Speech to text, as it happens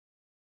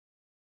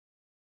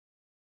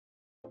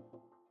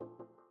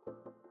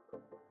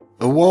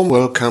A warm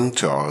welcome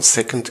to our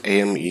second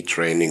AME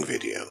training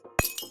video.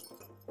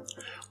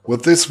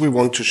 With this we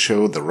want to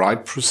show the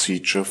right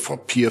procedure for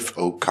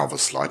PFO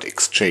Coverslide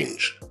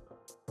Exchange.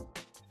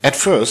 At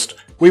first,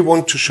 we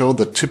want to show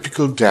the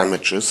typical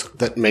damages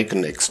that make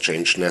an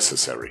exchange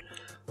necessary.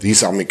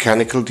 These are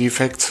mechanical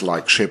defects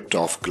like chipped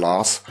off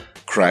glass,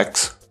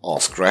 cracks or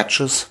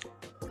scratches,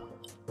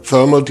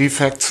 thermal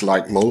defects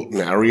like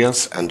molten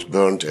areas and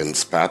burned-in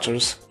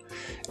spatters,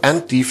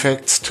 and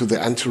defects to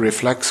the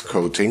anti-reflex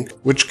coating,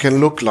 which can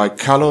look like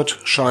colored,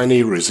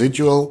 shiny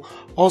residual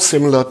or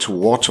similar to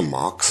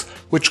watermarks,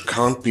 which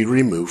can't be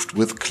removed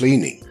with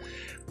cleaning.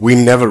 We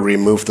never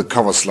remove the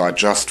cover slide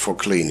just for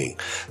cleaning.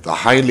 The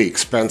highly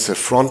expensive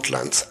front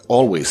lens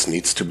always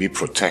needs to be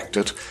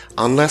protected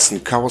unless a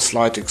cover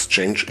slide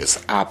exchange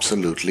is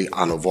absolutely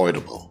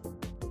unavoidable.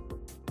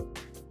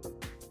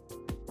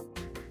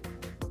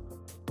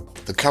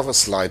 The cover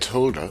slide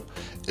holder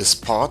is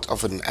part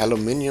of an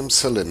aluminium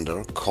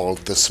cylinder called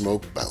the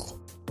smoke bell.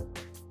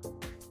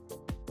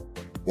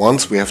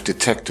 Once we have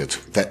detected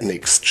that an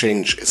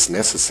exchange is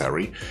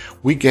necessary,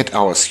 we get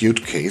our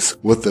suitcase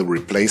with the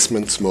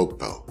replacement smoke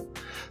bell.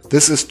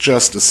 This is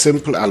just a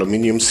simple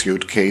aluminium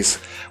suitcase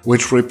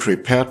which we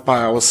prepared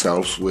by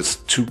ourselves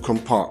with 2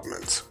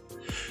 compartments.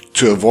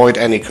 To avoid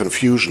any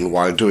confusion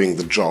while doing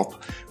the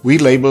job, we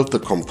labeled the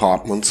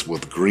compartments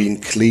with green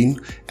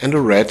clean and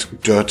a red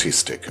dirty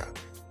sticker.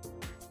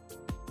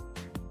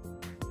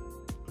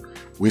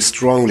 We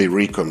strongly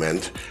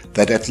recommend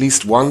that at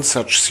least one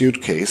such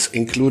suitcase,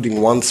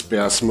 including one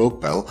spare smoke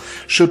bell,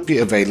 should be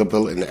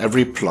available in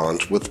every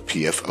plant with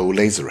PFO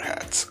laser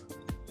heads.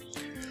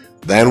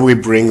 Then we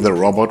bring the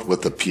robot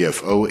with the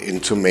PFO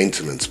into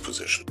maintenance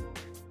position.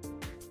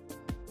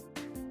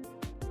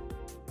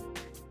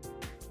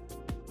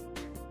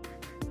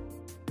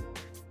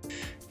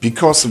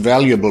 Because the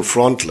valuable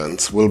front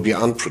lens will be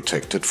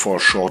unprotected for a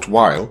short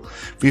while,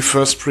 we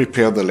first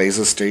prepare the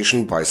laser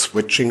station by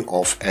switching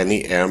off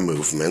any air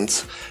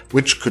movements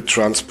which could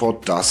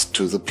transport dust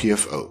to the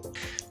PFO.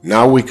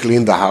 Now we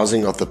clean the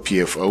housing of the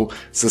PFO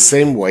the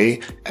same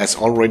way as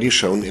already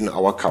shown in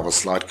our cover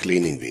slide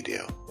cleaning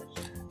video.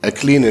 A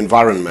clean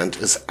environment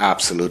is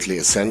absolutely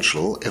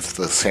essential if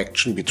the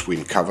section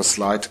between cover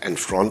slide and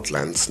front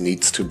lens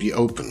needs to be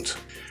opened.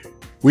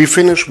 We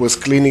finish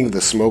with cleaning the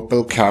smoke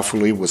bell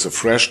carefully with a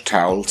fresh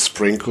towel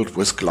sprinkled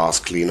with glass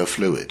cleaner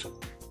fluid.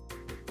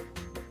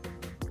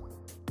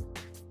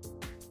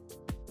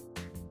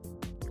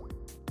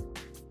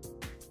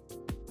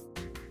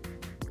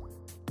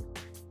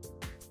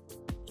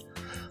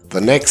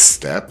 The next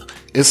step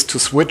is to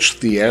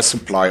switch the air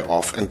supply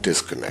off and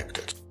disconnect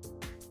it.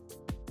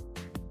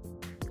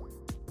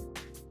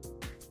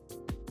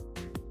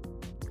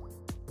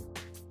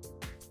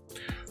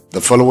 The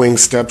following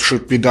steps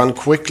should be done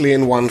quickly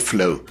in one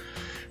flow.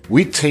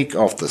 We take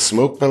off the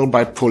smoke bell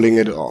by pulling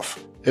it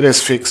off. It is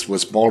fixed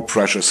with ball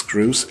pressure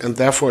screws and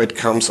therefore it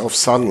comes off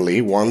suddenly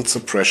once the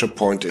pressure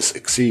point is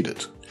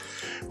exceeded.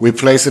 We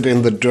place it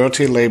in the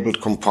dirty labeled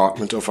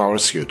compartment of our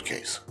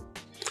suitcase.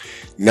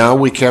 Now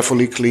we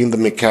carefully clean the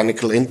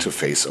mechanical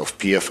interface of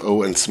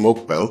PFO and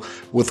smoke bell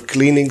with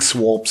cleaning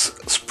swabs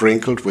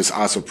sprinkled with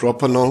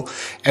isopropanol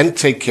and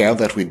take care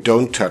that we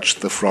don't touch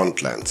the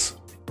front lens.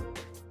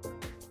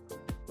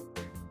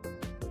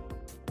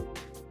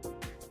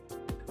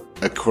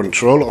 A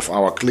control of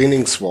our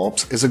cleaning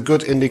swabs is a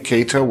good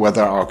indicator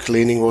whether our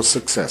cleaning was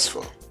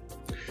successful.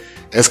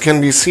 As can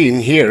be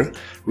seen here,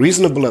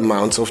 reasonable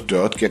amounts of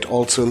dirt get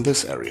also in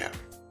this area.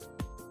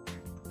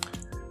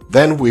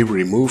 Then we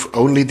remove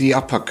only the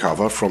upper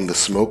cover from the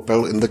smoke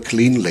bell in the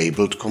clean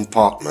labeled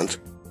compartment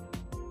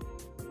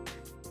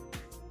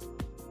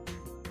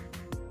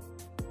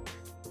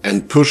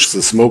and push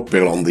the smoke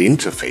bell on the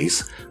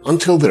interface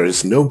until there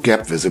is no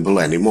gap visible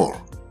anymore.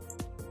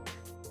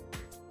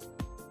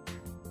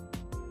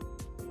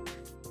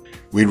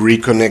 We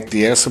reconnect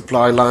the air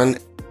supply line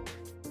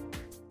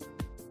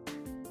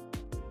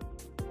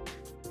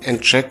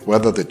and check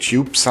whether the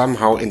tube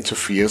somehow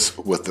interferes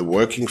with the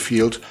working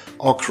field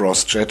or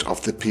crossjet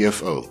of the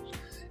PFO.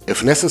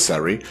 If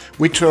necessary,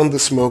 we turn the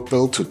smoke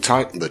bell to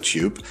tighten the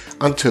tube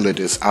until it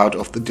is out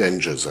of the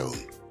danger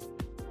zone.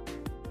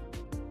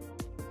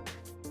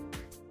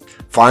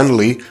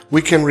 Finally,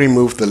 we can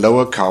remove the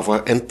lower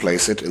cover and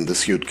place it in the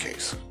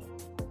suitcase.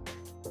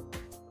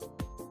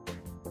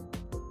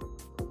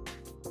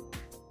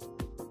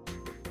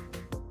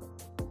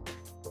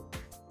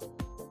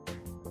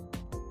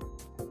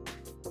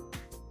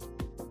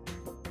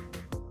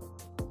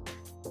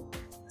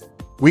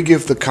 We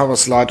give the cover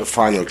slide a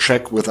final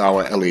check with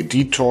our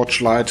LED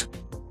torchlight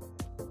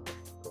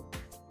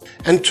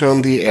and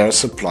turn the air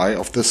supply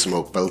of the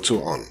smoke bell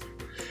to on.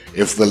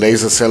 If the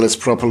laser cell is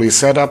properly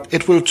set up,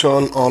 it will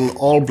turn on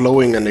all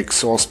blowing and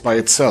exhaust by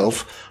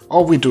itself,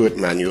 or we do it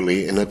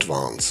manually in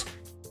advance.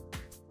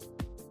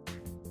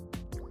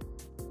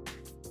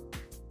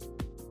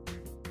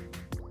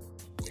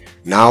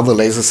 Now the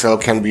laser cell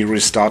can be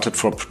restarted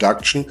for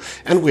production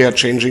and we are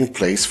changing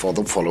place for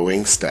the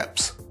following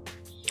steps.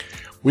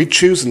 We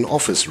choose an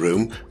office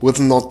room with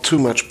not too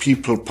much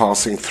people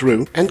passing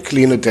through and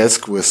clean a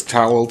desk with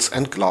towels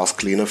and glass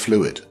cleaner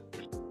fluid.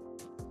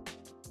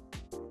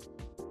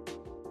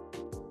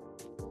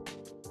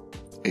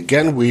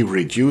 Again, we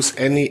reduce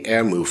any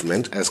air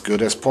movement as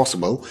good as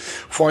possible,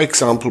 for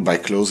example by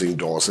closing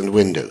doors and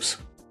windows.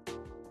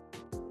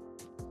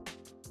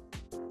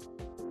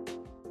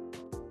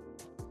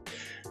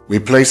 We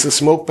place the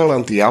smoke bell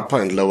and the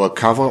upper and lower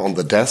cover on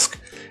the desk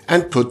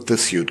and put the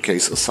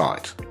suitcase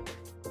aside.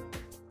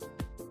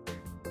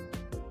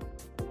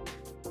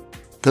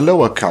 The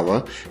lower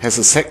cover has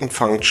a second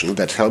function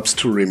that helps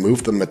to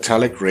remove the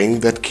metallic ring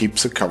that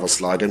keeps the cover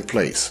slide in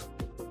place.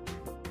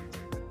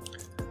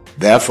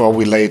 Therefore,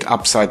 we lay it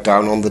upside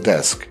down on the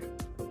desk.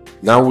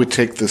 Now we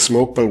take the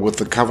smoke bell with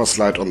the cover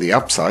slide on the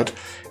upside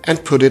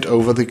and put it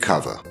over the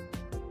cover.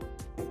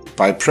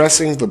 By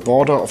pressing the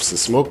border of the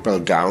smoke bell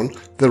down,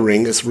 the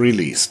ring is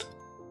released.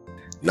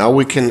 Now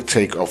we can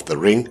take off the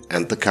ring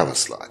and the cover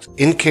slide.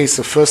 In case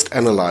the first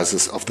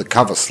analysis of the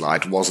cover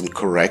slide wasn't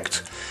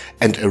correct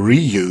and a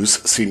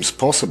reuse seems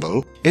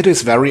possible, it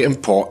is very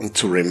important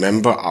to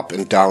remember up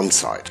and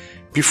downside.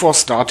 Before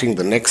starting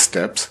the next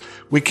steps,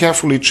 we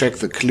carefully check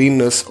the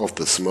cleanness of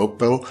the smoke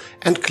bell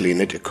and clean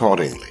it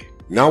accordingly.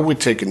 Now we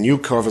take a new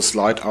cover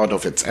slide out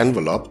of its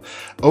envelope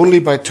only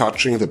by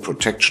touching the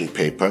protection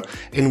paper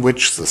in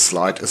which the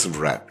slide is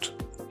wrapped.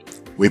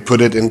 We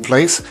put it in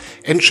place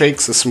and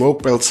shake the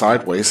smoke bell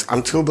sideways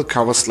until the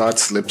cover slide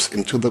slips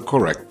into the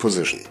correct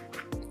position.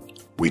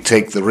 We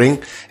take the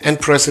ring and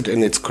press it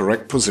in its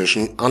correct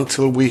position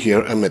until we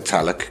hear a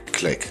metallic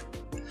click.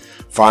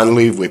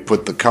 Finally, we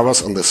put the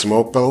covers on the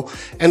smoke bell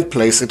and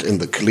place it in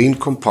the clean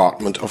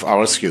compartment of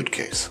our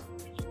suitcase.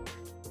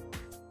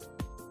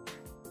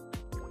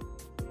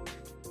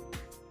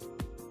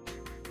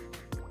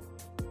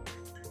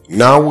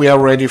 Now we are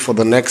ready for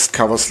the next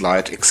cover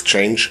slide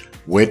exchange,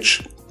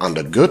 which,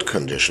 under good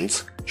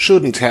conditions,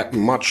 shouldn't happen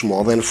much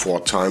more than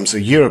 4 times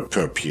a year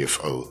per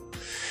PFO.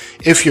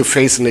 If you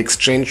face an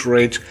exchange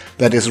rate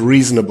that is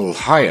reasonably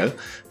higher,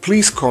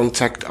 please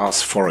contact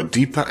us for a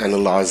deeper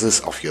analysis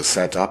of your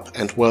setup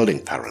and welding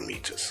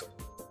parameters.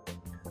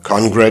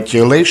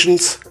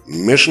 Congratulations,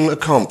 mission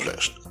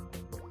accomplished!